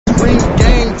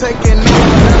taking over,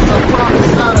 that's a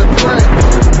promise, not a threat.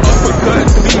 Uppercut,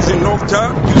 season, North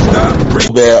Top, you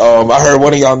stop. Man, I heard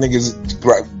one of y'all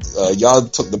niggas, y'all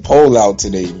took the poll out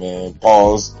today, man.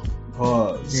 Pause.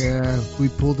 Yeah, we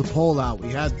pulled the poll out.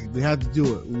 We had to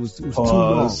do it. It was too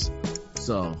long.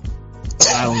 So,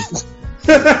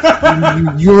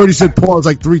 you already said pause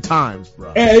like 3 times,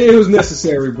 bro. It was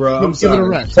necessary, bro. I'm Give it a sorry.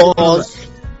 rest. Pause.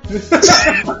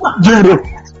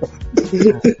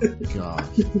 God.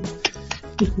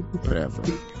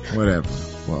 Whatever.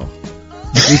 Well,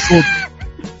 we pulled.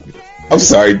 I'm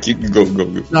sorry, go.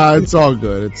 Nah, it's all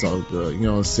good. You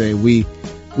know what I'm saying? We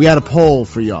had a poll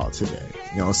for y'all today.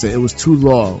 You know what I'm saying? It was too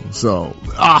long, so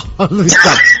let me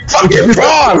stop. Fucking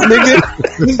pause, nigga.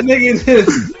 This nigga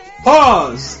is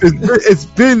pause. It's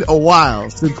been a while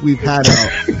since we've had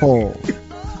a poll.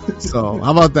 So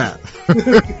how about that? Wait.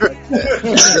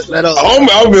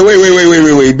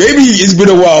 Maybe it's been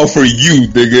a while for you,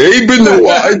 nigga. It ain't been a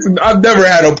while. I've never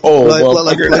had a poll. Like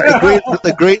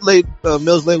the great late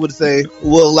Mills Lane would say,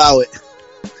 we'll allow it.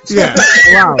 Yeah,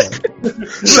 allow it.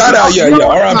 Shout out,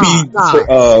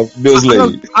 R.I.P. Mills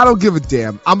Lane. I don't give a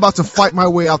damn. I'm about to fight my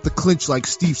way out the clinch like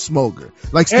Steve Smoger.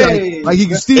 Steve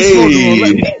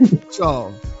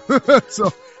Smoger.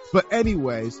 So, but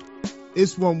anyways,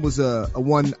 this one was a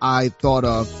one I thought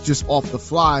of just off the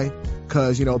fly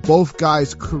because, you know, both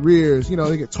guys' careers, you know,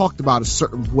 they get talked about a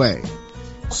certain way.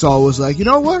 So I was like, you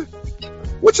know what?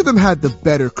 Which of them had the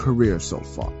better career so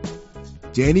far?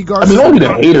 Danny Garcia. I mean, only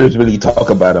the haters really talk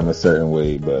about him a certain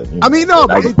way, but you know,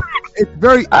 it's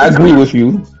very. I agree with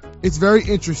you. It's very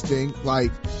interesting,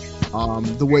 like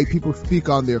the way people speak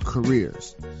on their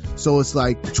careers. So it's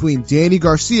like between Danny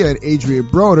Garcia and Adrian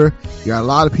Broner, you got a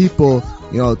lot of people,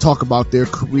 you know, talk about their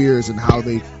careers and how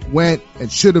they went and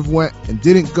should have went and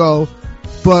didn't go,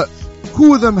 but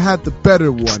who of them had the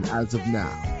better one as of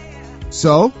now?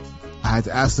 So I had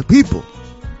to ask the people.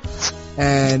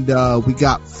 And we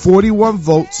got 41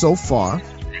 votes so far,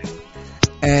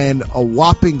 and a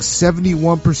whopping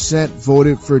 71%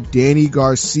 voted for Danny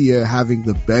Garcia having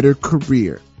the better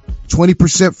career.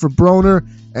 20% for Broner,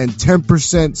 and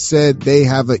 10% said they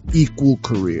have an equal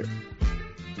career.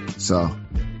 So,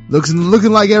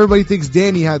 looking like everybody thinks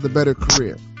Danny had the better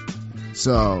career.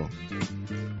 So,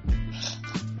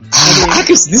 I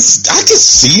can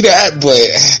see that, but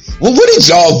what did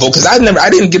y'all vote? Because I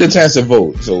didn't get a chance to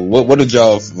vote. So what did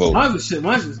y'all vote? Mine's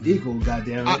was equal.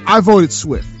 Goddamn it! I voted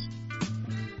Swift.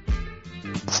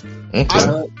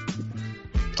 Okay.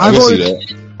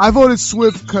 I voted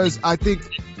Swift because I think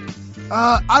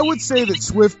I would say that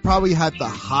Swift probably had the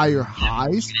higher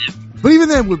highs, but even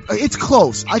then, it's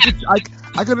close. I could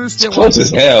understand. It's close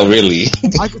as hell, really.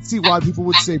 I could see why people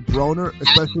would say Broner,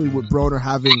 especially with Broner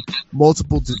having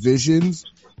multiple divisions,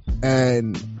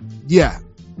 and yeah,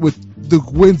 with the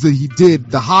wins that he did,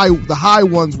 the high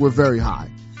ones were very high.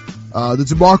 The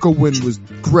DeMarco win was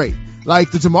great.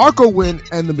 Like the DeMarco win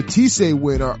and the Matisse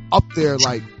win are up there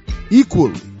like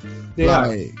equally.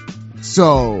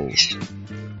 So,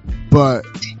 but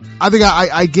I think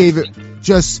I gave it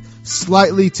just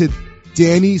slightly to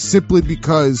Danny simply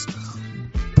because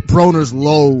Broner's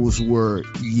lows were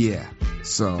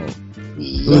so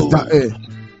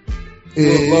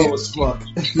low as fuck.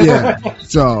 Yeah.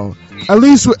 So at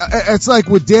least it's like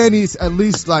with Danny's, at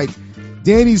least like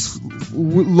Danny's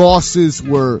losses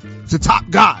were to top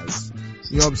guys.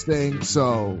 You know what I'm saying?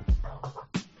 So,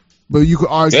 but you could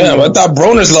argue. Damn, I thought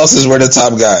Broner's losses were the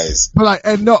top guys. But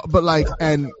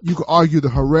you could argue the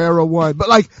Herrera one.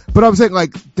 But I'm saying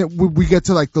like we get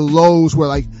to like the lows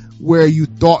where you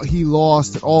thought he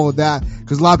lost and all of that,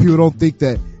 because a lot of people don't think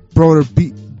that Broner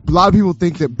beat. A lot of people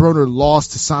think that Broner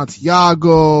lost to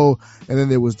Santiago, and then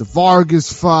there was the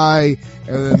Vargas fight,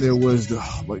 and then there was the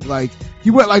he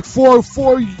went like four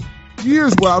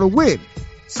years without a win.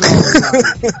 So,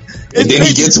 and then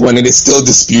he gets one, and it's still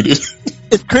disputed.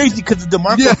 It's crazy because the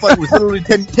DeMarco fight was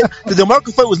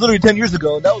literally 10 years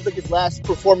ago. That was like his last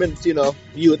performance. You know,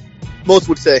 most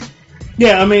would say.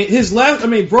 Yeah,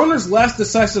 Broner's last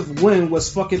decisive win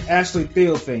was fucking Ashley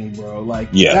Theophane, bro.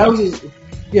 That was his.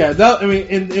 Yeah, that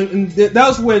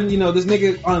was when, you know, this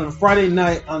nigga on a Friday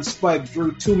night on Spike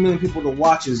drew 2 million people to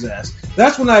watch his ass.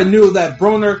 That's when I knew that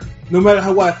Broner, no matter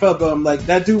how I felt about him, like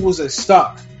that dude was a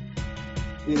stock.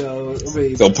 You know,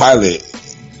 So Pilot,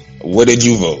 what did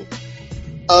you vote?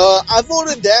 I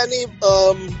voted Danny.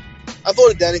 I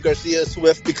voted Danny Garcia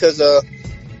Swift because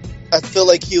I feel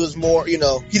like he was more, you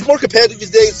know, he's more competitive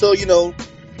these days. So, you know,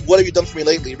 what have you done for me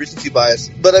lately? Recency bias.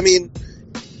 But I mean,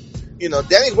 you know,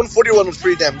 Danny's 141 was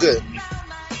pretty damn good.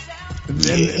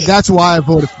 And that's why I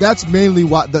voted. That's mainly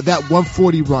why that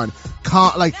 140 run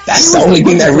that's the only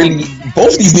thing that really.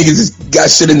 Both these niggas got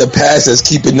shit in the past that's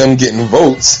keeping them getting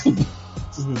votes.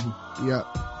 Yeah.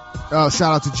 Shout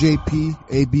out to JP,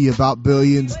 AB about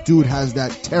billions. Dude has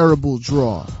that terrible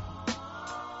draw.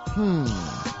 And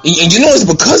you know, it's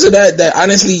because of that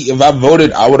honestly, if I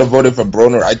voted, I would have voted for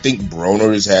Broner. I think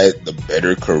Broner's had the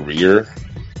better career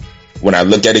when I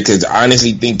look at it, because I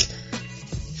honestly think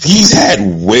he's had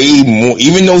way more,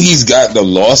 even though he's got the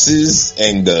losses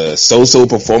and the so-so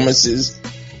performances.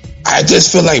 I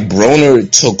just feel like Broner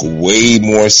took way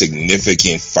more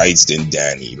significant fights than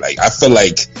Danny. Like, I feel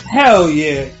like hell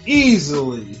yeah,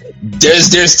 easily.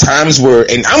 There's times where,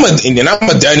 and I'm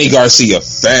a Danny Garcia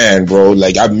fan, bro.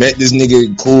 Like, I met this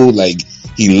nigga cool. Like,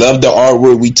 he loved the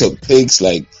artwork. We took pics.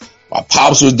 Like, my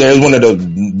pops was there. It was one of the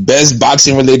best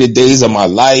boxing related days of my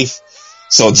life.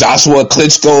 So Joshua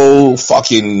Klitschko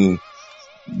fucking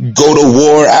go to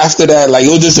war after that. Like, it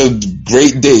was just a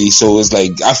great day. So it's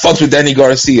like, I fucked with Danny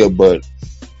Garcia, but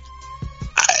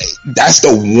that's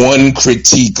the one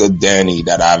critique of Danny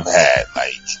that I've had.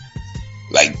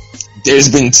 Like there's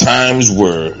been times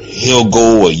where he'll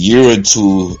go a year or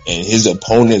two and his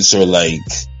opponents are like,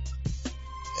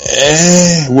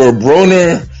 where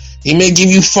Broner, he may give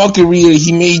you fuckery or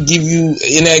he may give you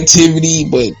inactivity,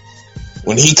 but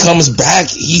when he comes back,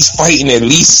 he's fighting at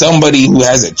least somebody who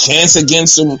has a chance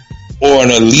against him, or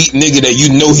an elite nigga that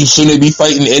you know he shouldn't be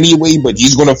fighting anyway, but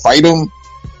he's gonna fight him.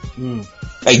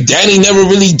 Like, Danny never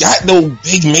really got no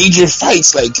big major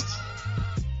fights. Like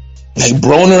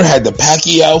Broner had the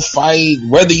Pacquiao fight.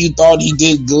 Whether you thought he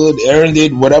did good, Aaron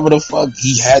did, whatever the fuck,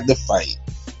 he had the fight.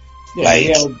 Yeah,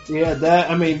 like,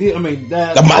 that. I mean,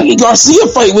 that. The Mikey Garcia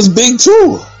fight was big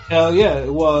too. Hell yeah,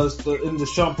 it was. And the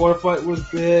Sean Porter fight was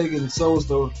big, and so was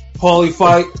the Paulie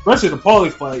fight, especially the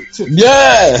Paulie fight too.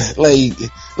 Yeah, like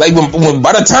when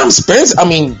by the time Spence,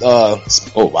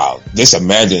 oh wow, just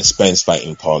imagine Spence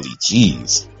fighting Paulie.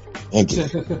 Jeez,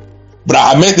 but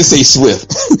I meant to say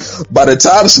Swift. By the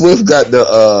time Swift got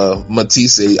the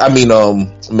Matisse,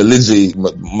 Melige,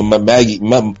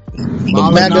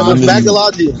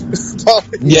 Magaladi.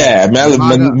 Yeah,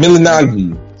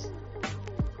 Milinagi.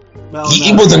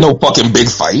 He wasn't no fucking big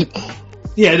fight.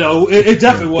 Yeah, no, it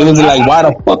definitely wasn't. It was like, why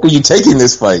the fuck are you taking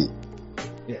this fight?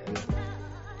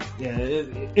 Yeah.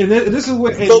 And this is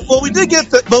what. But we did get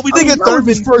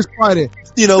Thurman's first fight.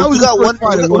 You know, we got one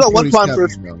time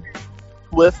first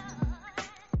with.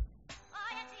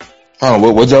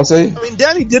 What'd y'all say?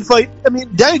 Danny did fight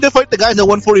the guys at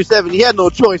 147. He had no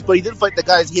choice, but he did fight the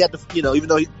guys he had to, even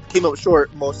though he came up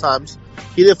short most times.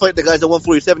 He did fight the guys at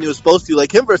 147 he was supposed to.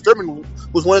 Like, him versus Thurman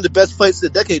was one of the best fights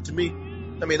of the decade to me.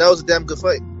 That was a damn good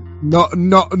fight. No,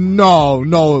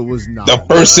 it was not. The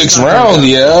first 6 rounds,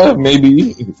 yeah,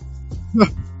 maybe.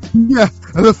 Yeah,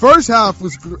 the first half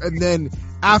was, and then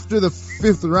after the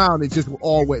 5th round, it just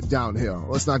all went downhill.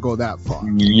 Let's not go that far.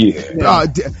 Yeah.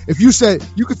 If you said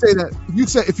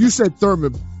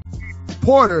Thurman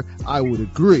Porter, I would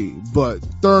agree, but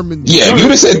Thurman. Yeah, if you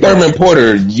would have said Thurman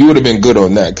Porter, you would have been good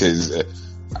on that, because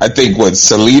I think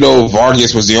Salido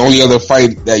Vargas was the only other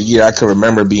fight that year I could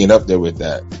remember being up there with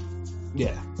that.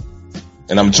 Yeah.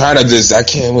 And I'm trying to I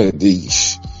can't with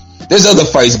these. There's other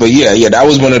fights, but yeah, that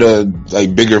was one of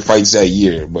the bigger fights that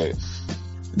year. But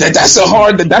that's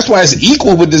why it's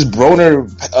equal with this Broner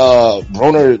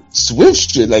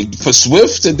Swift shit. Like, for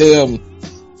Swift to damn.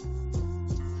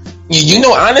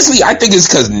 Honestly, I think it's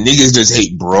because niggas just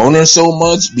hate Broner so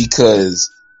much, because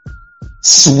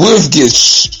Swift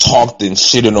gets talked and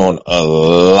shitted on a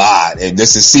lot, and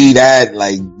just to see that,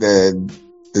 like, the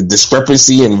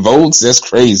discrepancy in votes, that's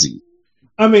crazy.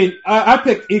 I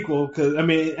picked equal because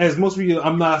as most of you,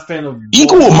 I'm not a fan of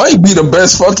equal. Might be the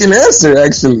best fucking answer,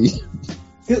 actually.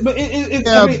 But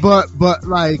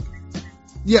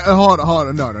hold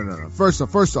on. No.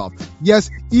 First off, yes,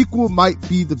 equal might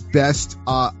be the best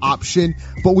option,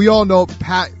 but we all know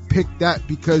Pat picked that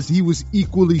because he was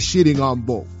equally shitting on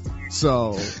both.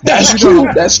 So that's true.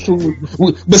 That's true.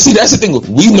 But see, that's the thing.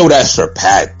 We know that's for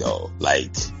Pat, though.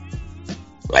 Like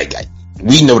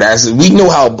we know we know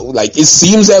how. Like, it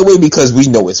seems that way because we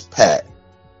know it's Pat.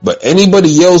 But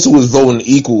anybody else who was voting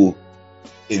equal,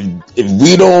 if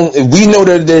we know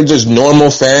that they're just normal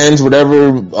fans,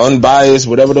 whatever, unbiased,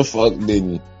 whatever the fuck,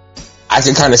 then I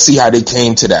can kind of see how they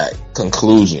came to that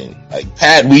conclusion. Like,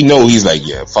 Pat, we know he's like,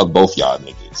 yeah, fuck both y'all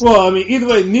niggas. Well, either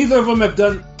way, neither of them have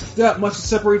done that much to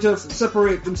separate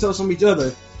themselves from each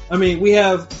other. We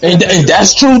have, and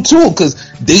that's true too, because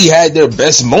they had their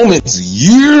best moments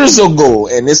years ago,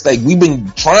 and it's like we've been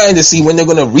trying to see when they're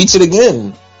gonna reach it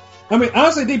again.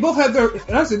 Honestly, they both had their.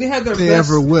 Honestly, they had their. They best,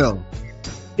 ever will.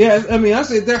 Yeah, I mean,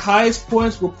 honestly, their highest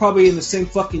points were probably in the same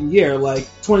fucking year, like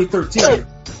 2013.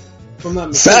 If I'm not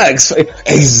mistaken. Facts.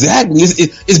 Exactly.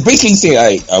 It's basically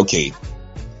saying, okay,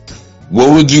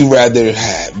 what would you rather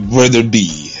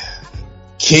be?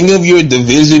 King of your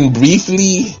division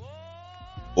briefly,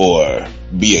 or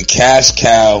be a cash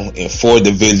cow in 4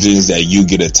 divisions that you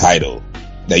get a title,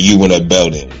 that you win a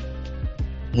belt in?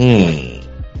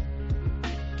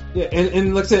 Yeah,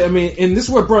 and like I said, I mean, and this is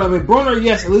where Broner,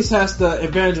 yes, at least has the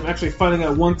advantage of actually fighting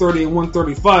at 130 and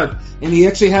 135, and he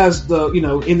actually has the, you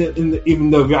know,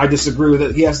 even though I disagree with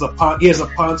it, he has a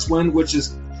Ponce win, which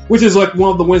is like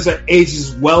one of the wins that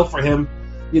ages well for him,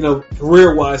 you know,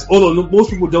 career wise. Although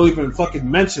most people don't even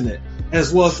fucking mention it,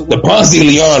 as well as the Ponce de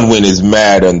Leon win is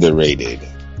mad underrated,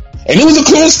 and it was a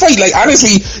close fight. Like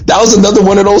honestly, that was another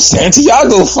one of those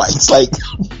Santiago fights, like.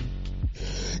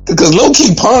 Because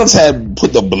low-key Ponce had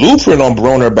put the blueprint on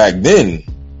Broner back then.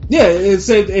 Yeah,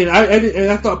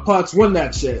 I thought Ponce won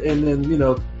that shit. And then, you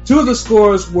know, 2 of the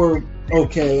scores were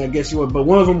okay, I guess you would, but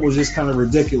one of them was just kind of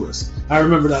ridiculous. I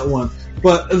remember that one.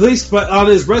 But on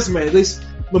his resume,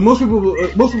 but most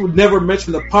people never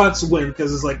mention the Ponce win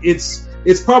because it's like it's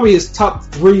probably his top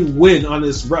 3 win on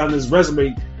his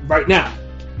resume right now.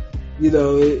 You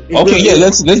know.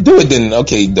 Let's do it then.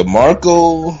 Okay,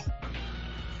 DeMarco,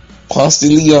 Ponce de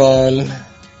Leon,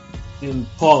 and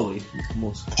Paulie.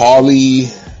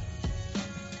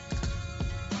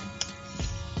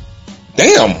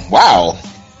 Damn! Wow.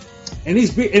 And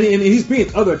he's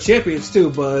beaten other champions too,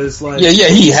 but it's like yeah,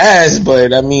 he has.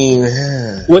 But I mean,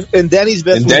 and Danny's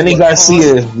best. And Danny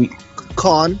Garcia,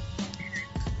 Khan,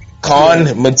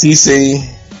 Matisse,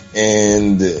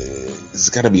 and it's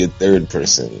got to be a third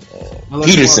person.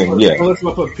 Peterson, Let's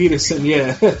put Peterson,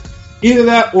 yeah. Either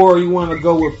that, or you want to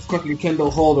go with fucking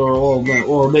Kendall Holder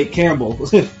or Nate Campbell,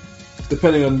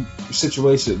 depending on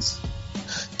situations.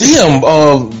 Damn,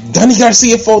 Danny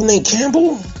Garcia fought Nate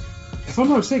Campbell? If I'm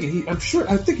not mistaken, I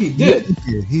think he did.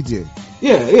 Yeah, he did.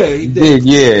 Yeah, he did.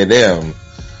 Yeah, damn.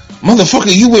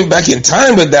 Motherfucker, you went back in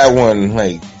time with that one,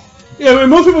 like. Yeah, I mean,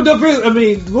 most people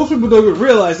don't even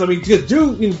realize. I mean, because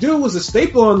dude was a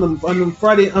staple on them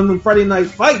Friday night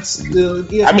fights.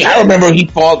 I remember he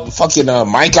fought fucking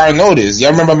Mike Arnaudes.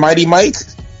 Y'all remember Mighty Mike?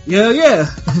 Yeah.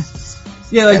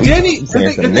 Like Danny.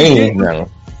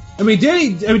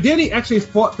 Danny actually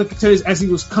fought the contenders as he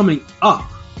was coming up.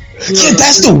 Yeah,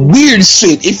 that's the weird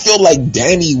shit. It felt like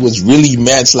Danny was really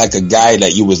matched like a guy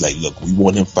that you was like, look, we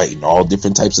want him fighting all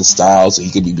different types of styles so he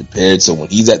can be prepared. So when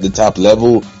he's at the top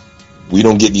level, we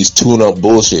don't get these tune-up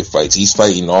bullshit fights. He's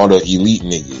fighting all the elite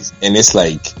niggas. And it's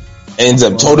like, ends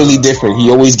up totally different. He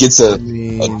always gets a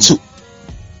two.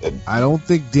 I don't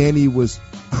think Danny was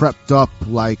prepped up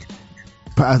like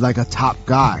a top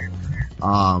guy.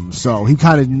 So he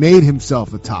kind of made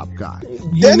himself a top guy.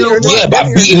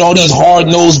 By beating all these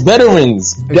hard-nosed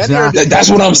veterans. Exactly. That's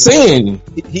what I'm saying.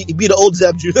 He beat the old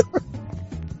Zab Judah.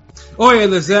 Oh yeah,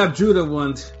 the Zab Judah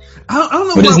one. I don't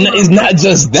know. But it's not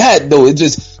just that though. It's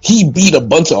just he beat a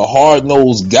bunch of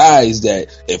hard-nosed guys that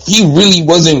if he really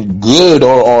wasn't good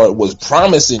or was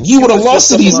promising, he would have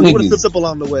lost to these niggas. He would have slipped up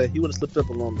along the way.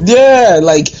 Yeah,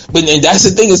 and that's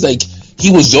the thing is like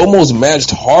he was almost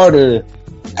matched harder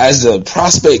as a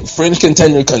prospect fringe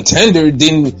contender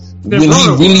than when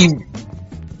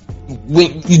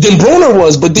Broner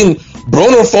was. But then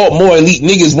Broner fought more elite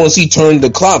niggas once he turned the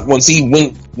clock. Once he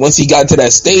got to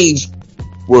that stage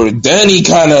where Danny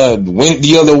kind of went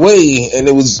the other way, and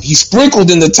he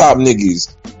sprinkled in the top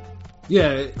niggas.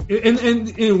 Yeah,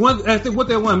 and one, I think what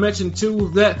they want to mention too,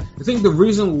 that I think the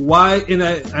reason why, and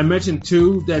I mentioned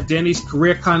too, that Danny's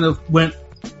career kind of went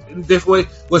this way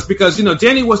was because, you know,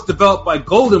 Danny was developed by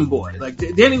Golden Boy. Like,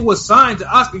 Danny was signed to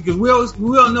Oscar because we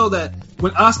all know that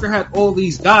when Oscar had all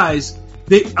these guys,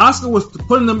 Oscar was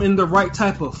putting them in the right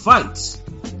type of fights.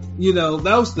 You know,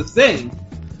 that was the thing.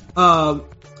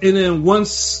 And then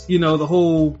once, you know, the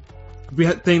whole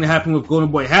thing that happened with Golden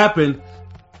Boy happened,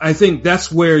 I think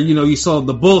that's where, you know, you saw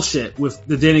the bullshit with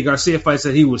the Danny Garcia fights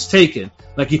that he was taking.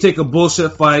 Like, you take a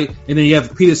bullshit fight, and then you have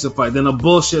a Peterson fight, then a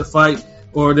bullshit fight,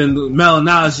 or then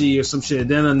Malignaggi or some shit.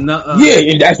 Then yeah,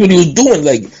 and that's what he was doing.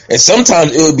 Like, and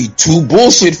sometimes it would be 2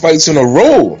 bullshit fights in a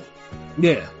row.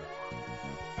 Yeah.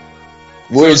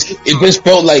 Whereas it just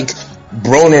felt like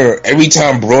Broner, every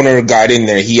time Broner got in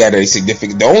there, he had a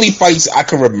significant. The only fights I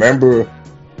can remember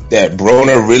that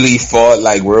Broner really fought,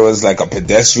 like, where it was like a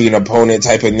pedestrian opponent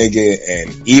type of nigga,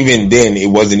 and even then, it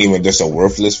wasn't even just a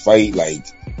worthless fight. Like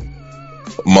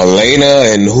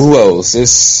Malena and who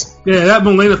else? Yeah, that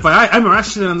Molina fight. I remember I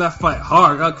shit on that fight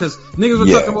hard because niggas were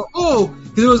talking about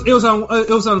because it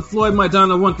was on Floyd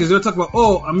Maidana 1 because they were talking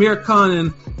about Amir Khan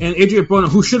and Adrian Broner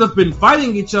who should have been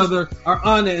fighting each other are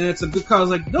on it and it's a good cause.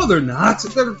 Like no, they're not.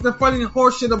 They're fighting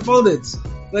horseshit opponents.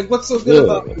 Like what's so good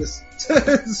about this?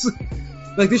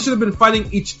 Like they should have been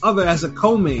fighting each other as a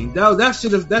co-main.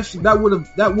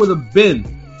 That would have been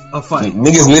a fight.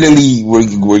 Niggas literally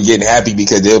were getting happy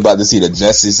because they were about to see the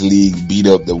Justice League beat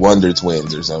up the Wonder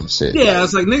Twins or some shit. Yeah,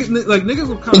 it's like niggas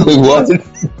were kind of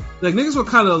like niggas were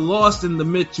kind of lost in the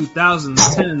mid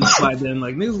 2010s by then.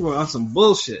 Like niggas were on some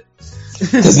bullshit.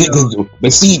 Because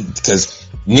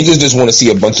niggas just want to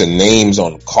see a bunch of names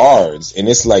on cards, and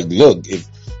it's like, look, if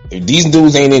these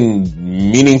dudes ain't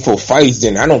in meaningful fights,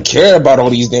 then I don't care about all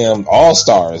these damn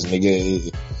all-stars,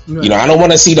 nigga. Right. You know, I don't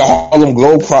want to see the Harlem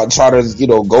Globetrotters,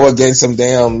 go against some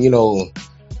damn,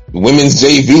 women's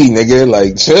JV, nigga.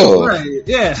 Like, chill. Right,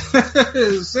 yeah.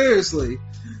 Seriously.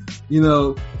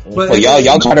 But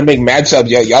y'all try to make matchups.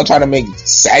 Y'all try to make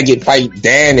Saget fight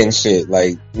Dan and shit.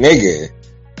 Like, nigga.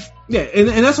 Yeah,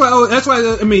 and that's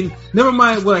why I mean, never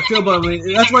mind what I feel about it. I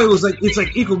mean, that's why it's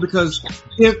like equal because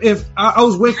if I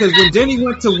was waiting because when Danny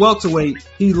went to welterweight,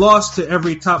 he lost to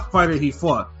every top fighter he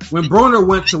fought. When Broner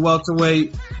went to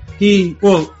welterweight, at least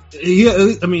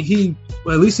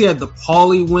he had the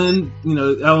Paulie win.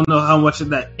 I don't know how much of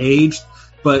that aged,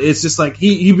 but it's just like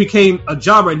he became a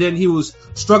jobber, and then he was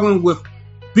struggling with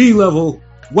B-level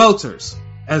welters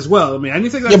as well. I mean, I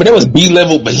didn't think that. Yeah, but that was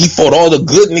B-level, but he fought all the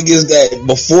good niggas that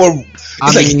before.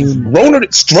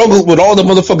 Broner struggled with all the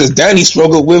motherfuckers Danny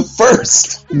struggled with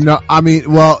first. No, I mean,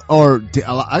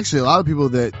 actually, a lot of people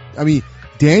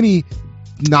Danny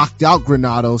knocked out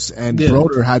Granados, and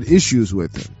Broner had issues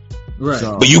with him. Right.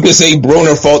 So. But you could say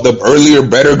Broner fought the earlier,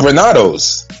 better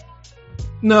Granados.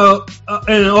 No,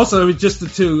 and also just the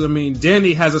two. I mean,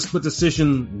 Danny has a split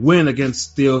decision win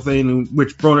against Theophane,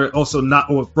 which Broner also knocked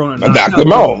him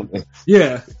out.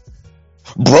 Yeah.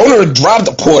 Broner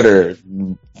dropped Porter.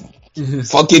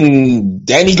 Fucking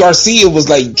Danny Garcia was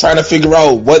like trying to figure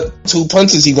out what two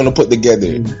punches he's gonna put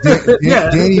together.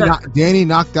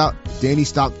 Danny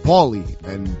stopped Paulie,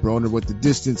 and Broner with the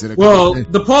distance. And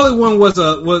the Paulie one was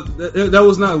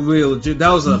not real legit. That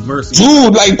was a mercy.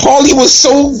 Dude, like Paulie was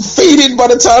so faded by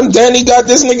the time Danny got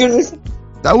this nigga.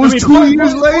 That was 2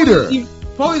 years later.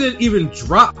 Paulie didn't even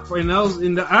drop. And that was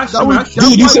in the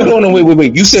dude, you said hold on,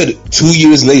 wait. You said 2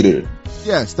 years later.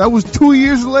 Yes, that was 2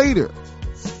 years later.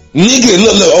 Nigga,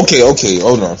 look, okay,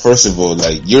 hold on. First of all,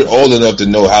 like, you're old enough to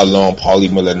know how long Paulie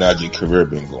Malignaggi's career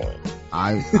been going.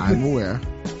 I'm aware.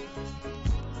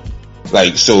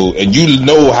 Like, so, and you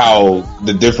know how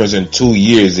the difference in 2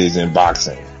 years is in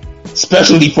boxing.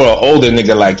 Especially for an older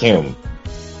nigga like him.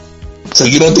 So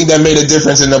you don't think that made a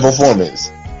difference in the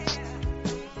performance?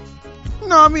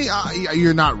 No, I mean,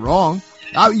 you're not wrong.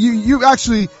 You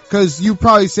actually, because you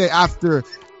probably say after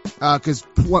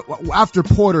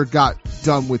Porter got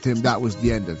done with him, that was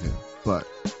the end of him. But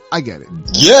I get it.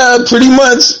 Yeah, pretty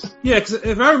much. Yeah, because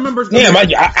if I remember, damn,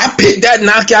 I picked that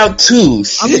knockout too.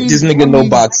 Shit, this nigga know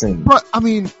boxing. But I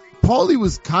mean, Paulie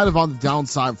was kind of on the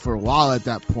downside for a while at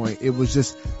that point. It was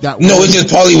just that. No, it's just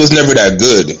Paulie was never that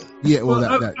good. Yeah, well,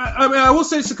 I mean, I will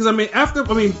say because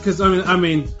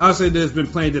I'll say there's been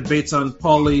plenty of debates on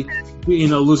Paulie,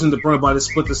 losing to Broner by the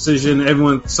split decision.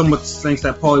 Everyone somewhat thinks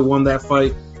that Paulie won that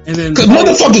fight. And then, cause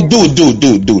motherfucker,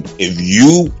 dude, if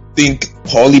you think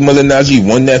Paulie Malignaggi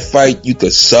won that fight, you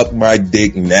could suck my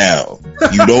dick now.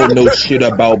 You don't know shit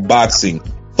about boxing.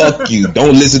 Fuck you.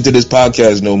 Don't listen to this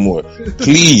podcast no more.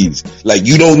 Please. Like,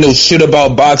 you don't know shit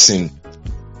about boxing.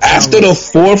 After the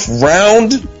fourth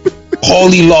round,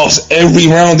 Paulie lost every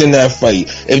round in that fight.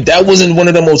 If that wasn't one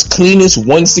of the most cleanest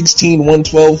 116,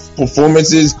 112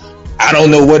 performances, I don't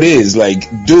know what is. Like,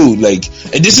 dude, like,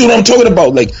 and this is what I'm talking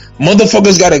about. Like,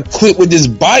 motherfuckers gotta quit with this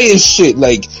bias shit.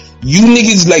 Like, you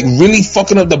niggas, like, really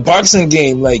fucking up the boxing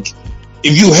game. Like,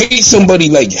 if you hate somebody,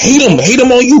 like, hate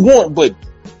them all you want, but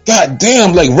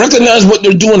goddamn, like, recognize what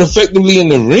they're doing effectively in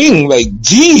the ring. Like,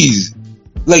 jeez.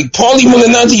 Like, Paulie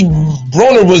Malignaggi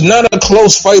Broner was not a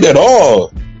close fight at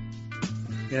all.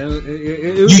 Yeah,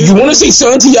 you want to say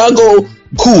Santiago?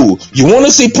 Cool. You want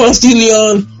to say Ponce de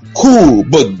Leon? Cool.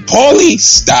 But Paulie,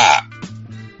 stop.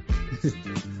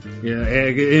 Yeah,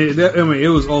 it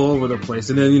was all over the place.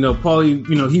 And then, Paulie,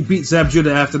 he beat Zab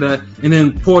Judah after that, and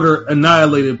then Porter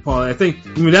annihilated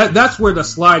Paulie. That's where the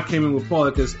slide came in with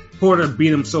Paulie, because Porter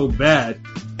beat him so bad.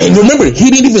 And remember, he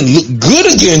didn't even look good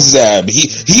against Zab.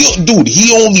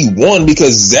 He only won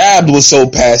because Zab was so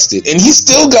past it, and he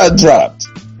still got dropped.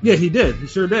 Yeah, he did. He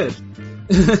sure did.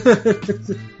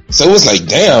 So it's like,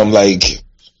 damn, like,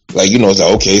 Like, you know, it's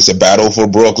like, okay, it's a battle for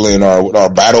Brooklyn or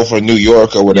battle for New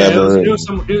York or whatever. Yeah, it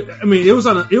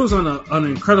was on an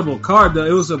incredible card though.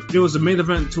 It was a main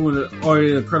event to an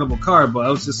already incredible card, but I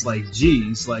was just like,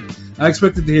 geez, like I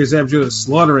expected to hear Zab Judah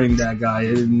slaughtering that guy,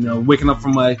 and, you know, waking up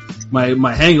from my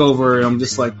hangover, and I'm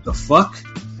just like, the fuck,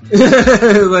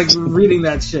 like reading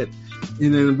that shit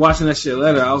and then watching that shit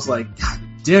later, I was like, God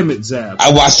damn it, Zab.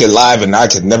 I watched it live and I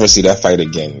could never see that fight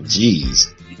again.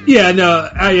 Jeez. Yeah, no,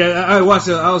 I watched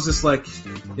it. I was just like,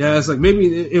 yeah, it's like maybe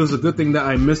it was a good thing that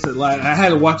I missed it live. I had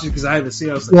to watch it because I had to see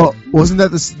it. I was like, well, wasn't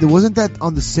that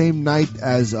on the same night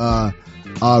as Rigo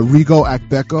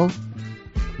Akbeko?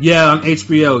 Yeah, on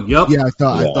HBO. Yep. Yeah, I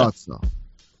thought so.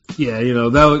 Yeah, you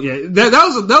know that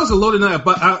was a loaded night,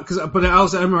 but I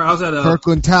remember I was at a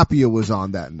Kirkland Tapia was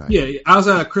on that night. Yeah, I was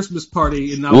at a Christmas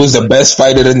party, and it was the best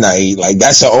fight of the night. Like,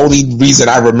 that's the only reason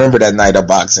I remember that night of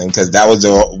boxing, because that was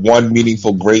a one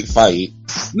meaningful, great fight.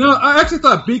 No, I actually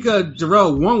thought Bika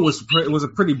Jarrell 1 was a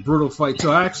pretty brutal fight too.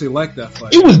 I actually liked that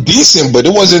fight. It was decent, but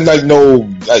it wasn't like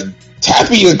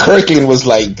Tapia Kirkland was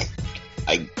like.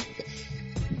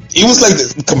 It was like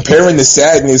comparing the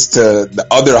sadness to the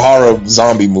other horror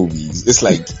zombie movies. It's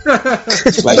like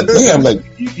damn, like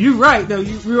you're right though.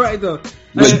 You're right though.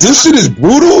 Like, this shit is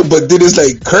brutal, but then it's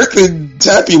like Kirkland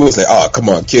Tapia was like, oh, come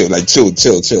on, kill, like chill. Like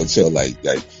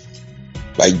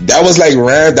that was like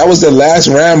that was the last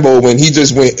Rambo when he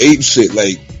just went ape shit.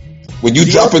 Like when you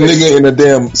drop a nigga in a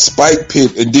damn spike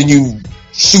pit and then you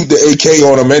shoot the AK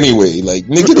on him anyway. Like,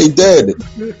 nigga, they dead.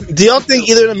 Do y'all think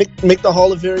either of them make the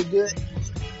Hall of Very good?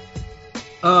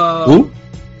 Who?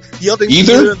 Do y'all think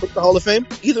either make the Hall of Fame?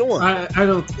 Either one. I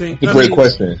don't think. That's a great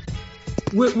question.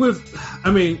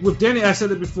 With Danny, I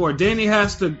said it before. Danny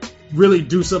has to really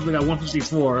do something at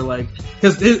 154, like,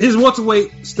 because his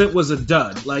welterweight stint was a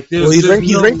dud. Like, he's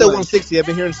ranked at 160. I've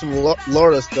been hearing some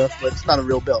Laura stuff, but it's not a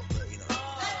real belt. But, you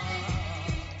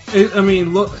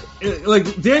know. Look,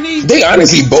 like Danny. They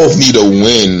honestly both need a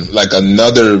win, like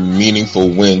another meaningful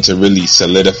win to really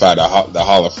solidify the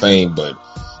Hall of Fame. But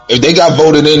if they got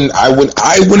voted in, I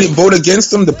wouldn't vote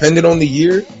against them, depending on the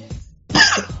year.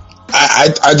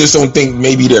 I just don't think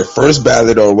maybe their first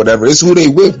ballot or whatever is who they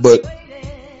with, but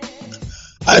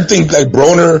I think like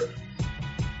Broner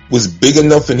was big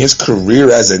enough in his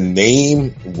career as a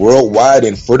name worldwide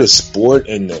and for the sport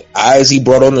and the eyes he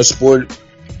brought on the sport.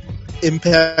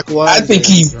 Impact wise, I think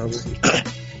he look.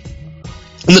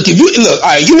 All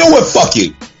right, you know what? Fuck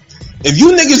it. If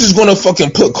you niggas is gonna fucking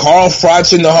put Carl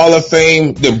Froch in the Hall of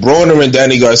Fame, then Broner and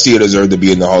Danny Garcia deserve to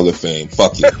be in the Hall of Fame.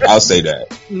 Fuck it. I'll say that.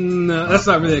 No, that's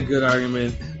not really a good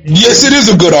argument. Yes, it is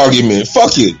a good argument.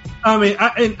 Fuck it. I mean,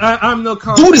 I'm no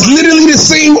Carl. Dude, it's literally the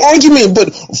same argument, but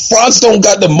Froch don't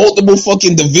got the multiple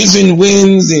fucking division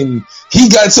wins, and he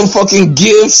got some fucking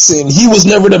gifts, and he was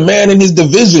never the man in his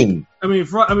division.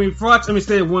 Froch.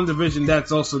 Stay in one division.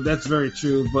 That's very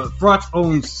true. But Froch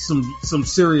owns some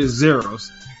serious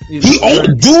zeros. You know?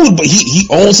 He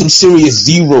owns some serious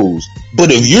zeros. But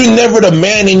if you're never the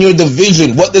man in your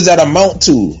division, what does that amount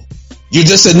to? You're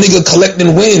just a nigga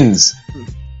collecting wins.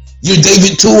 You're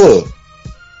David Tua.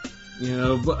 You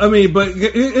know, but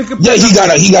it could. Yeah, he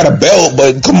got a belt,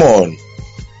 but come on.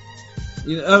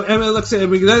 You know, that's where,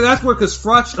 because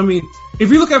Froch. If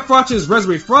you look at Froch's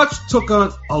resume, Froch took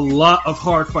on a lot of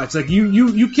hard fights. Like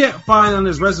you can't find on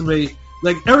his resume.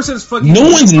 Like, ever since fucking... No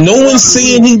one's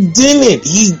saying he didn't.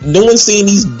 No one's saying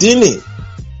he's didn't.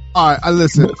 Alright,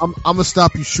 listen, I'm gonna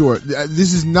stop you short.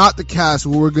 This is not the cast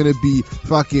where we're gonna be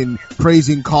fucking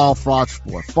praising Carl Froch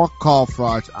for. Fuck Carl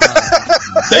Froch.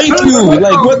 Thank you.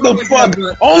 Like, what the fuck?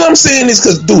 All I'm saying is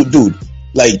because, dude,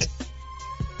 like,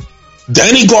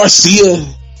 Danny Garcia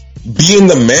being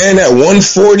the man at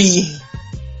 140,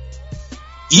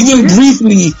 even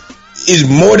briefly, is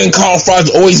more than Carl Froch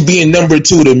always being number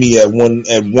 2 to me at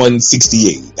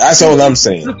 168. That's all I'm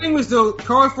saying. The thing was, though,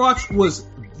 Carl Froch was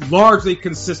largely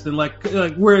consistent, like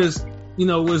whereas, you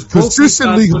know, was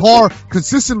consistently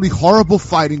horrible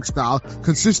fighting style,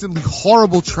 consistently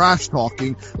horrible trash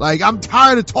talking. Like, I'm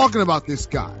tired of talking about this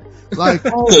guy. Like,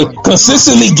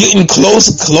 consistently getting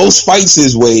close fights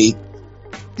his way.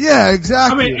 Yeah,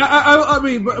 exactly. I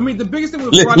mean, the biggest thing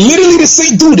with literally the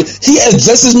same dude. He had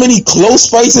just as many close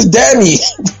fights as Danny.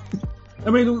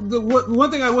 The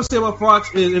one thing I will say about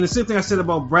Froch is, and the same thing I said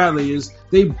about Bradley, is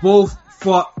they both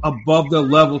fought above their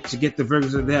level to get the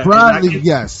vigors that they had. Bradley,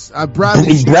 yes, and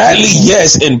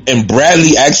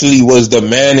Bradley actually was the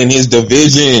man in his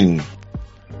division.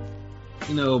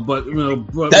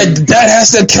 That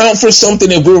has to count for something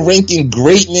if we're ranking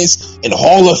greatness in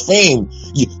Hall of Fame.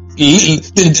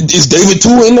 Is David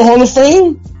Tua in the Hall of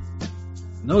Fame?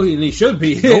 No, he should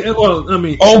be. Nope. Well, I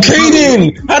mean, okay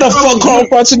then. How the fuck Carl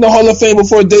Froch in the Hall of Fame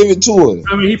before David Tua?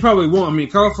 I mean, he probably won't. I mean,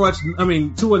 Carl Froch. I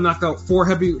mean, Tua knocked out four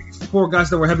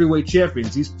guys that were heavyweight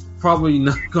champions. He's probably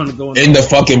not going to go in the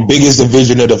fucking biggest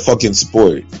division of the fucking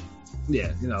sport.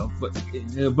 Yeah, you know, but yeah,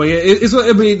 it's what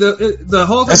I mean. The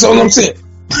whole. That's all I'm saying.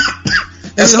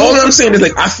 That's all I'm saying is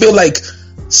like I feel like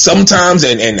sometimes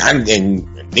and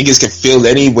niggas can feel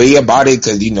any way about it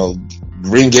because you know.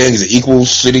 Ring gang is an equal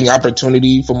shitting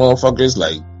opportunity for motherfuckers,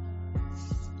 like.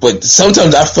 But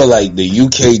sometimes I feel like the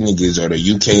UK niggas or the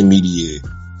UK media,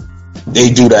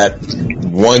 they do that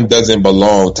one doesn't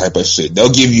belong type of shit. They'll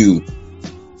give you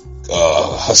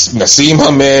Nassim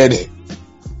Hamed,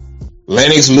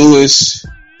 Lennox Lewis,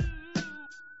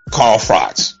 Carl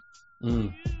Froch,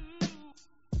 and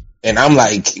I'm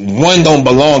like, one don't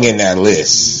belong in that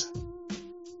list,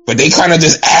 but they kind of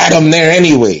just add them there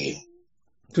anyway.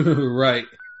 Right.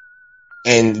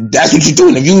 And that's what you're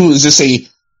doing. If you just say,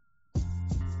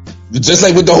 just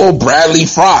like with the whole Bradley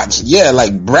Froch, yeah,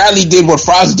 like Bradley did what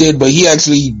Froch did, but he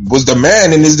actually was the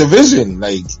man in his division.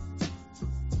 Like,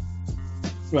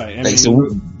 right. I mean, so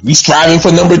we striving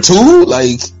for number 2?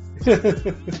 Like,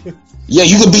 yeah,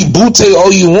 you could beat Butte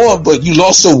all you want, but you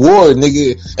lost a war,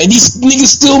 nigga. And these niggas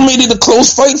still made it a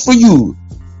close fight for you.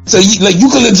 So, you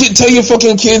can legit tell your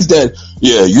fucking kids that,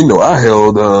 yeah, you know, I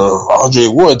held Andre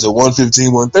Ward to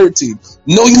 115, 113.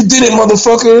 No, you didn't,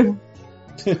 motherfucker.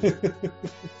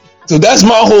 So that's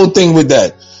my whole thing with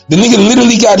that. The nigga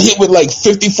literally got hit with like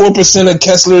 54% of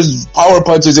Kessler's power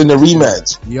punches in the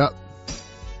rematch. Yep.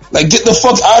 Like, get the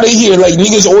fuck out of here. Like,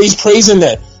 niggas always praising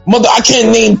that. Mother, I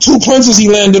can't name 2 punches he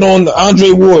landed on Andre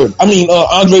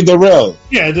Dirrell.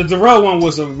 Yeah, the Dirrell one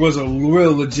was a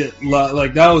real legit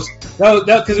like that was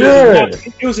because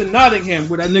it was in Nottingham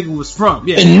where that nigga was from.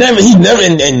 Yeah, and never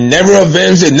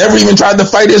avenged it. Never even tried to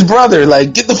fight his brother.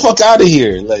 Like, get the fuck out of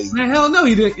here. Like, man, hell no,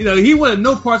 he didn't. You know, he wanted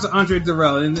no parts of Andre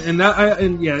Dirrell,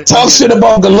 and yeah, talk shit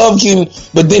about Golovkin,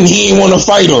 but then he didn't want to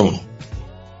fight him.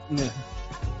 Yeah.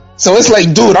 So it's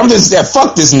like, dude, I'm just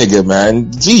fuck this nigga, man.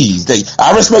 Jeez,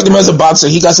 I respect him as a boxer.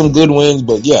 He got some good wins,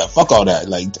 but yeah, fuck all that.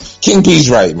 Like, King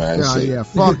P's right, man. Yeah,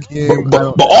 fuck him.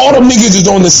 But all them niggas is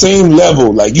on the same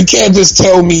level. Like, you can't just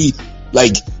tell me,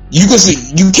 like, you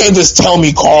can't just tell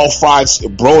me Carl Froch,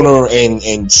 Broner,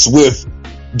 and Swift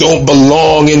don't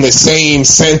belong in the same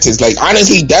sentence. Like,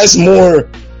 honestly, that's more.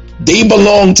 They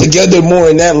belong together more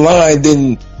in that line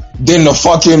than the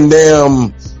fucking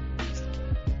damn.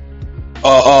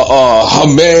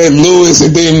 Hamed Lewis,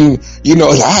 and then you know,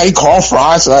 like, Carl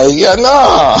Froch, like, yeah,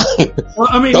 nah. Well,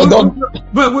 I mean,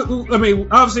 I mean,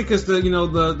 obviously, because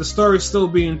the story's still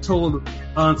being told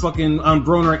on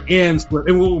Broner and Swift,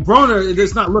 and Broner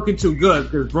is not looking too good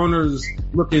because Broner's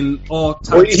looking all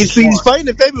tight. Well, he's fighting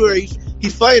in February.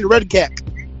 He's fighting Red Cat.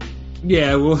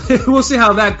 Yeah, we'll see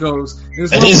how that goes.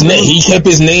 And he kept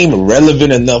his name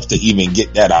relevant enough to even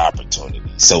get that opportunity.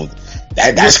 So.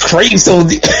 That's crazy. So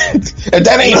if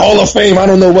that ain't Hall of Fame, I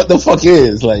don't know what the fuck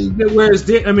is. Like, whereas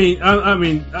because I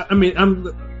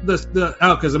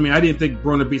didn't think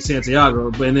Broner beat Santiago,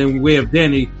 but then we have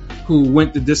Danny who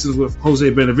went the distance with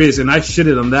Jose Benavidez, and I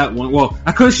shitted on that one. Well,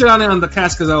 I couldn't shit on it on the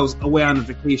cast because I was away on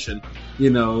vacation,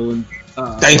 you know. And,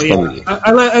 thankfully, yeah,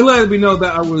 I let me know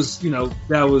that I was, you know,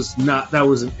 that wasn't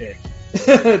it to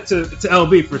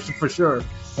LB for sure.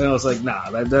 And I was like, nah,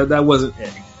 that wasn't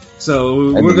it.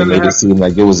 So we're gonna make it seem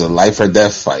like it was a life or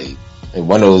death fight, and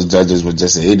one of those judges was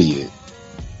just an idiot.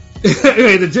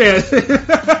 Hey, the judge.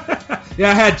 Yeah,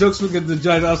 I had jokes with the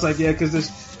judge. I was like, yeah,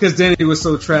 because Danny was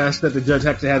so trash that the judge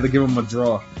actually had to give him a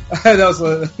draw.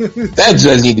 That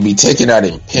judge need to be taken out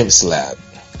in pimp slap.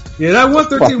 Yeah, that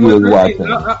 113.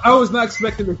 I was not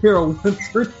expecting to hear a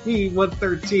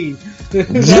 113.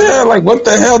 Yeah, like, what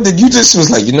the hell did you just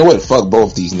was like, you know what? Fuck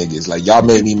both these niggas. Like, y'all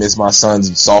made me miss my son's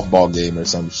softball game or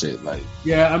some shit. Like,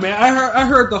 yeah, I mean, I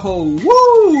heard the whole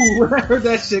woo when I heard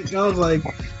that shit. I was like,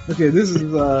 okay, this is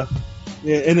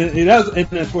yeah, and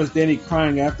then of course Danny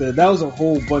crying after that was a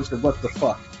whole bunch of what the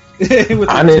fuck.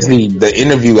 Honestly, the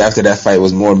interview after that fight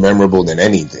was more memorable than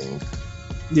anything.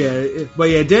 Yeah, but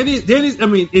yeah, Danny's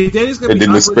gonna be. And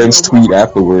then the Spence tweet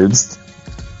afterwards.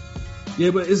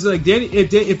 Yeah, but it's like if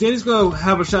Danny's gonna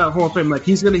have a shot at Hall of Fame, like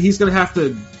he's gonna have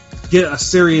to get a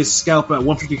serious scalp at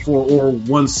 154 or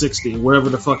 160, wherever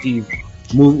the fuck he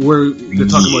move. Where they're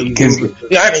talking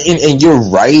about. Yeah, and you're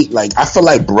right. Like, I feel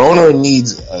like Broner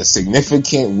needs a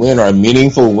significant win or a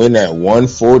meaningful win at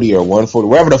 140 or 140,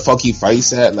 wherever the fuck he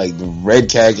fights at. Like, the Red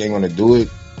Cat ain't gonna do it,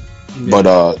 yeah.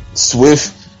 But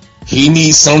Swift. He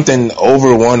needs something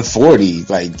over 140.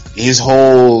 Like his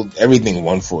whole everything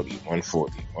 140.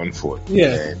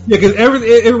 Yeah, because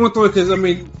everyone thought, because I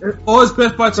mean, all his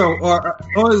best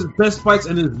fights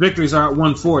and his victories are at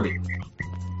 140.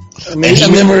 I mean,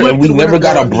 we never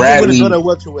got a Bradley. He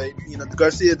welterweight. You know,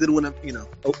 Garcia did win. He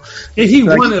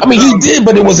won it. I mean, he did,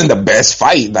 but it wasn't the best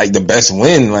fight, like the best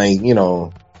win, like you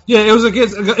know. Yeah, it was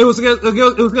against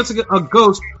a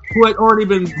Ghost who had already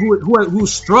been who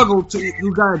struggled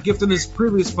who got a gift in his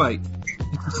previous fight.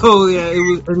 So yeah, it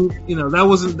was, and you know that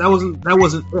wasn't it.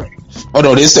 Oh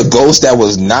no, this the Ghost that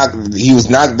was knocked. He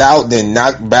was knocked out, then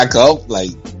knocked back up.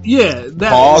 Like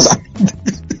pause.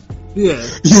 Yeah,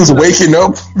 he was waking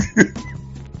up.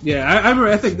 Yeah, I remember.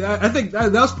 I think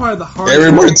that was probably the hardest.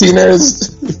 Aaron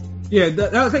Martinez. Yeah,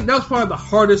 I think that was probably the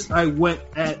hardest I went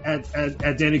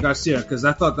at Danny Garcia, because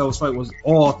I thought that fight was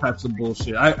all types of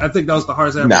bullshit. I think that was the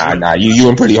hardest I ever went. You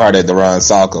went pretty hard at the Ron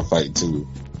Salka fight too.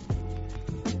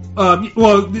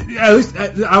 Well, at least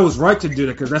I was right to do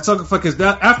that, because that Salka fight, because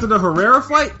after the Herrera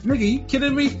fight, nigga, you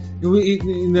kidding me?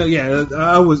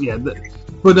 I was, yeah.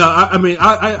 But no, I mean,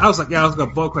 I was like, yeah, I was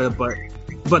gonna buck credit, but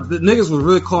the niggas were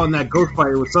really calling that Ghost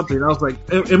fight with something. And I was like,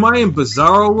 am I in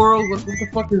Bizarro world? What the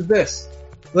fuck is this?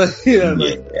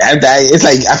 It's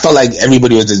like I felt like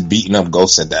everybody was just beating up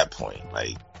Ghost at that point.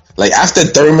 Like after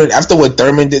what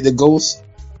Thurman did to Ghost,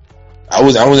 I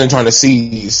wasn't trying to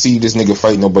see this nigga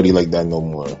fight nobody like that no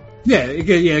more. Yeah,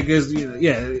 because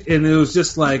and it was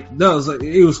just like no,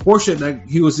 it was horseshit that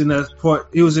he was in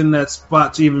that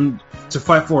spot to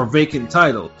fight for a vacant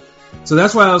title. So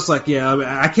that's why I was like, yeah,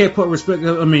 I can't put respect.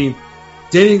 I mean,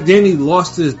 Danny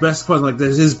lost to his best opponent. Like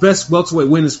his best welterweight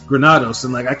win is Granados,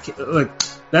 and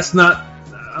that's not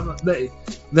that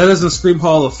doesn't scream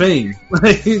Hall of Fame. Yeah,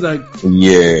 I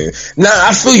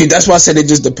feel you. That's why I said it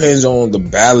just depends on the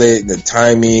ballot, the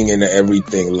timing, and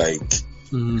everything. Like.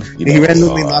 Mm-hmm. He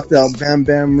randomly knocked out Bam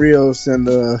Bam Rios and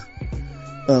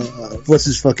what's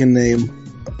his fucking name?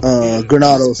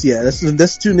 Granados. Yeah,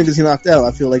 that's two niggas he knocked out.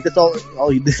 I feel like that's all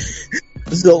he did.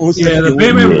 The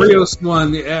Bam Bam Rios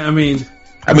one. I mean,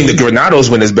 the Granados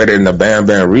win is better than the Bam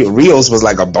Bam Rios was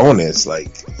like a bonus. Like,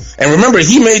 and remember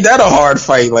he made that a hard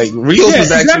fight. Like Rios was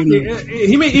actually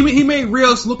he made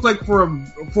Rios look like for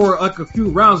like a few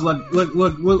rounds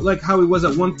like how he was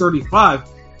at 135.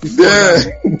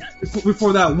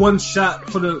 Before that one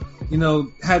shot for the,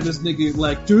 had this nigga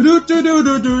like do. It's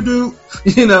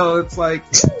like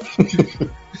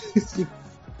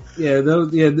I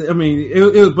mean it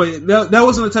was, but that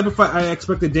wasn't the type of fight I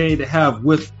expected Danny to have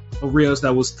with a Rios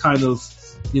that was kind of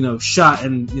shot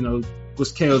and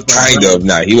was KO'd by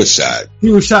he was shot.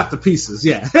 He was shot to pieces,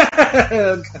 yeah.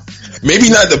 Maybe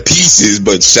not the pieces,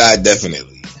 but shot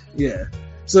definitely. Yeah.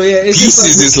 So yeah,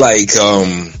 pieces is like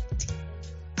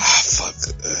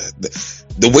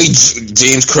the way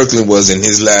James Kirkland was in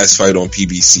his last fight on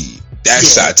PBC, that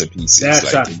shot to pieces.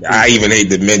 I even hate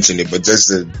to mention it, but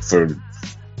just for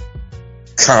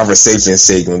conversation's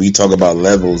sake, when we talk about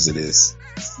levels of this,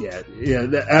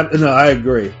 no, I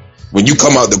agree. When you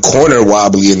come out the corner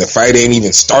wobbly and the fight ain't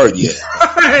even start yet,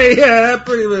 that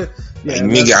pretty much. Yeah,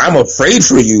 nigga, I'm afraid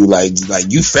for you. Like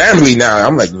you family now.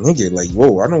 I'm like, nigga, like,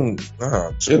 whoa, I don't.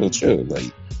 Chill.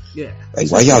 Like,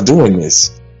 why y'all doing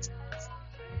this?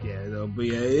 But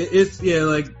it's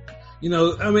like,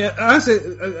 I mean, honestly,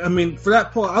 I mean, for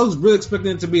that point, I was really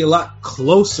expecting it to be a lot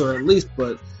closer, at least.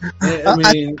 But I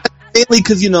mean, mainly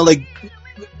because like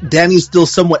Danny's still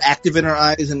somewhat active in our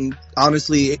eyes, and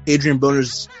honestly, Adrian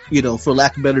Broner's, for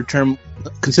lack of a better term,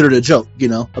 considered a joke,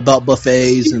 about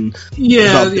buffets and But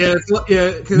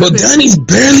Danny's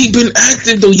barely been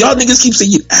active though. Y'all niggas keep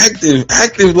saying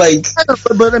active like.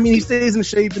 But I mean, he stays in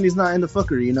shape and he's not in the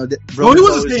fucking. He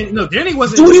wasn't staying. No, Danny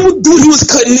wasn't. Dude, he was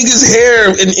cutting niggas' hair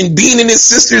and being in his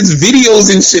sister's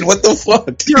videos and shit. What the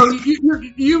fuck?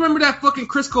 You remember that fucking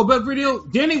Chris Colbert video?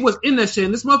 Danny was in that shit,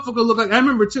 and this motherfucker looked like. I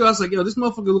remember too. I was like, this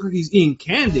motherfucker looked like he's eating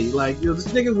candy. Like, this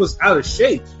nigga was out of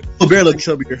shape. Colbert looked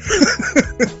chubbier.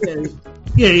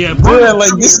 Yeah,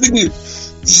 like this nigga,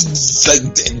 like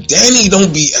Danny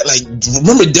don't be like.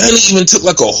 Remember, Danny even took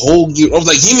like a whole year. I was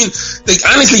like,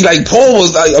 honestly, like Paul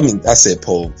was. I said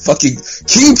Paul. Fucking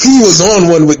King P was on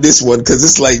one with this one because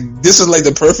it's like this is like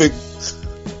the perfect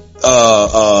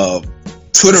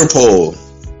Twitter poll.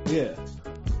 Yeah,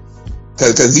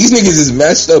 because these niggas is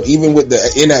messed up even with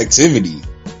the inactivity.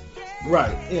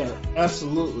 Right. Yeah.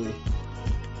 Absolutely.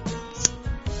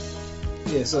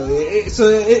 Yeah, so this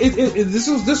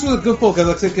was a good poll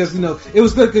because it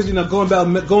was good because going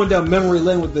down memory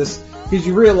lane with this, because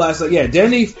you realize that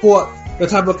Danny fought the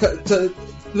type of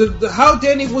how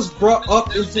Danny was brought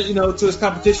up into to his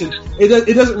competition,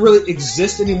 it doesn't really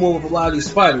exist anymore with a lot of these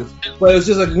fighters. But it was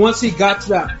just like once he got to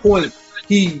that point,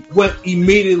 he went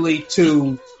immediately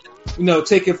to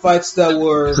taking fights that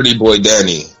were Pretty Boy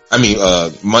Danny. I mean,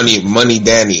 Money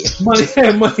Danny. Money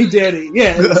Danny.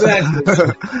 Yeah,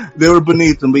 exactly. They were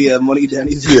beneath him, but yeah, Money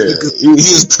Danny's. Yeah, he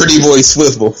was Pretty Boy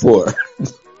Swift before.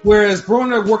 Whereas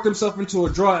Broner worked himself into a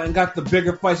draw and got the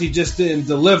bigger fights he just didn't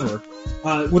deliver,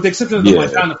 with the exception of the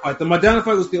Maidana fight. The Maidana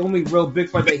fight was the only real big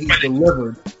fight that he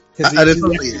delivered. I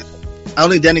don't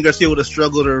think Danny Garcia would have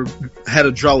struggled or had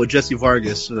a draw with Jesse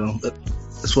Vargas. So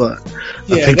that's what.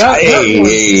 Yeah,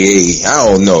 I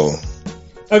don't know.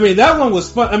 I mean, that one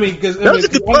was fun. I mean, because that was a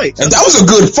good fight. And that was a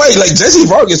good fight. Like Jesse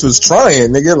Vargas was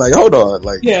trying, nigga. Like, hold on,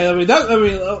 like. Yeah,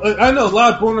 I know a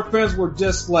lot of Broner fans were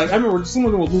just like, I remember some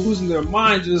of them were losing their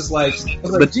mind, just like, I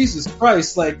was like, Jesus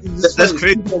Christ, like that's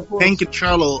crazy. Tank and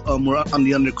Charlo were on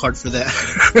the undercard for that.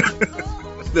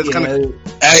 That's kind of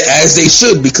as they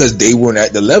should, because they weren't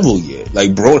at the level yet.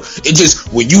 Like, bro, it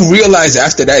just when you realize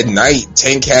after that night,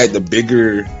 Tank had the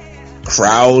bigger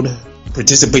crowd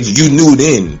participation, you knew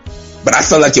then. But I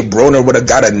felt like if Broner would have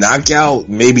got a knockout,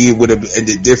 maybe it would have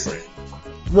ended different.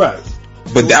 Right.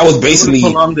 But that was basically...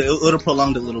 It would have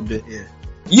prolonged it a little bit, yeah.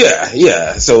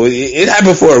 Yeah. So it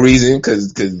happened for a reason,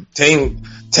 because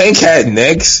Tank had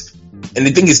next. And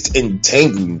the thing is,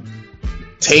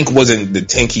 Tank wasn't the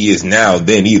Tank he is now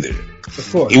then either. Of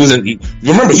course. He wasn't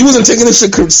taking this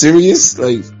shit serious.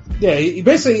 Like... Yeah, he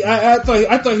basically, I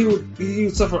thought he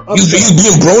would suffer upset. He was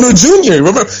being Broner Jr.,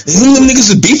 remember? Him and them niggas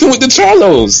was beefing with the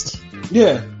Charlos.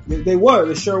 Yeah, they were.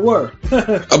 They sure were.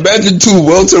 Imagine two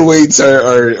welterweights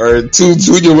or two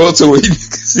junior welterweight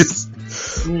niggas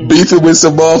beefing with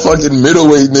some motherfucking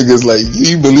middleweight niggas. Like, can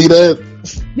you believe that?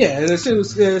 Yeah,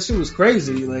 that shit was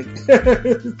crazy. Like,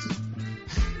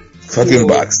 fucking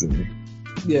boxing.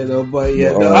 Yeah, no, but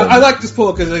yeah, no, I like this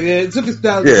poll because it took us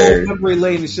down memory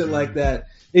lane and shit like that.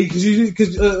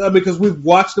 Because we've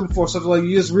watched them for something like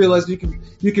you just realize you can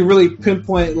really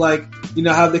pinpoint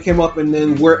how they came up and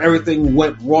then where everything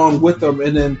went wrong with them,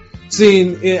 and then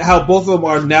seeing how both of them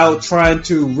are now trying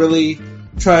to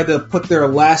put their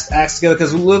last acts together.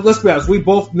 Because let's be honest, we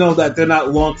both know that they're not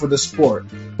long for the sport,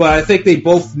 but I think they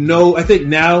both know. I think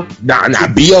now,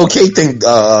 BOK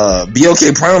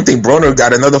Prime think Broner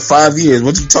got another 5 years.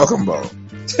 What you talking about?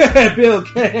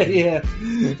 BLK, yeah.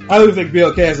 I don't think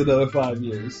BLK has another 5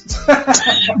 years.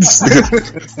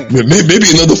 Maybe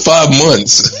another 5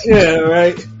 months. Yeah,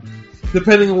 right.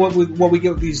 Depending on what we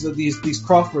get with these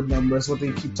Crawford numbers, what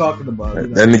they keep talking about.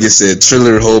 That nigga said,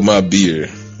 "Triller, hold my beer."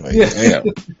 Like, yeah.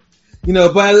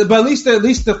 Damn. But at least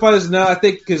the fighters now, I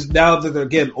think, because now that they're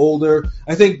getting older,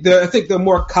 I think they're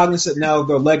more cognizant now of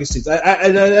their legacies.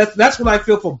 That's what I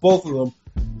feel for both of them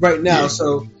right now. Yeah.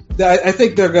 So. I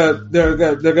think they're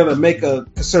gonna make a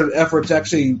concerted effort to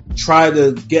actually try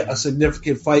to get a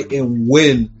significant fight and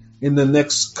win in the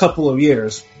next couple of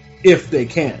years, if they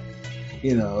can.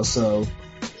 So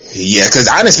yeah, because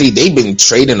honestly, they've been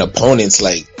trading opponents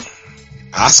like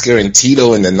Oscar and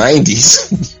Tito in the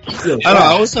 90s. I don't know.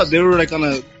 I always thought they were like on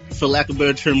a, for lack of a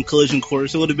better term, collision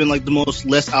course. It would have been like the most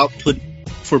less output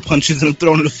for punches and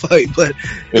thrown in a fight, but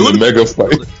in the mega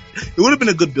fight. It would have been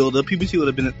a good build-up. PBC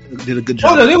would have did a good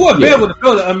job. Oh no, they would be able to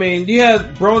build it. I mean, you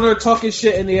have Broner talking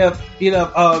shit, and you have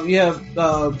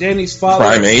Danny's father,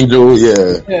 Prime Angel,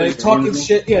 yeah, talking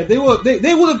shit. Yeah, they would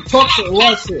have talked a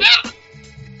lot of shit.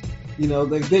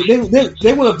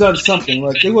 They would have done something.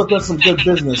 Like, they would have done some good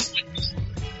business.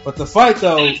 But the fight,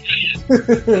 though, I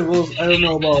don't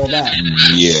know about all that.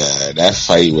 Yeah, that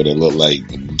fight would have looked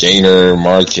like Gainer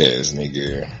Marquez,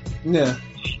 nigga. Yeah.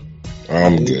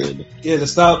 I'm good. Yeah, the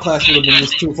style clash would have been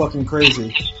just too fucking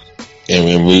crazy.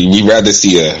 And we'd rather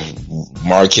see a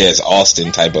Marquez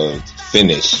Austin type of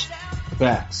finish.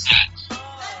 Facts.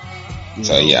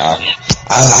 So yeah,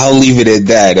 I'll leave it at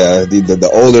that. The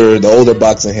older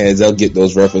boxing heads, they'll get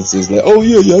those references like, oh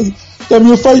yeah, got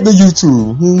me a fight on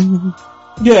YouTube.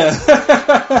 Yeah.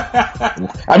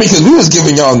 I mean, because we was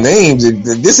giving y'all names. And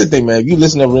this is the thing, man. If you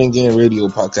listen to Ring Game Radio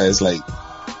podcast, like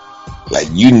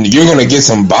you're gonna get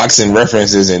some boxing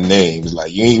references and names.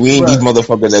 Like we ain't these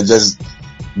motherfuckers that just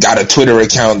got a Twitter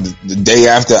account the day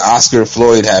after Oscar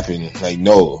Floyd happened. Like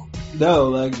no,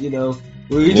 like we talk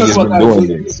about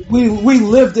that. We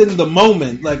lived in the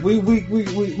moment. Like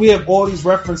we have all these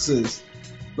references.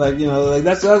 Like, you know, like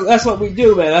that's what we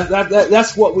do, man.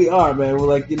 That's what we are, man. We're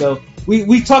like, you know,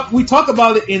 we talk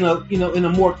about it in a, you know,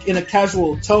 in a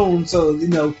casual tone, so, you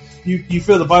know, you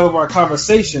feel the vibe of our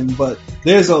conversation, but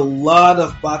there's a lot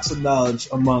of boxing knowledge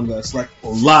among us, like a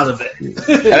lot of it.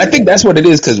 And I think that's what it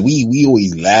is, because we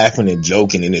always laughing and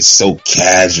joking, and it's so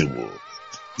casual.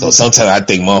 So sometimes I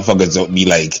think motherfuckers don't be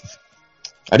like,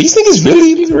 are these niggas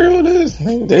really real?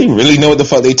 They really know what the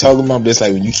fuck they talking about. But it's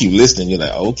like when you keep listening, you're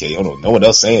like, okay, I don't know what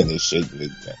else saying this shit.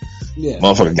 Yeah.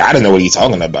 Motherfucker gotta know what he's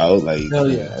talking about. Like, hell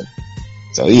yeah.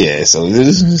 So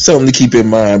this is something to keep in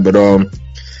mind. But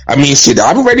I mean, shit,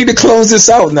 I'm ready to close this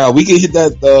out now. We can hit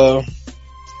that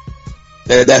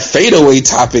fadeaway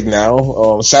topic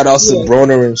now. Shout out to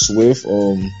Broner and Swift.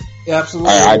 Yeah,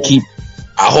 absolutely.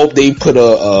 I hope they put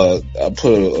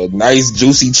a nice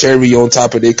juicy cherry on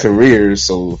top of their careers,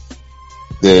 so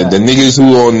the niggas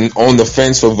who on the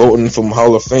fence for voting from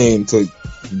Hall of Fame could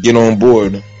get on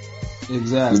board.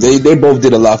 Exactly. They both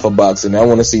did a lot for boxing. I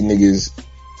want to see niggas,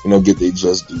 you know, get their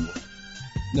just due.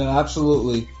 No,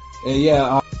 absolutely.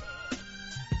 Yeah.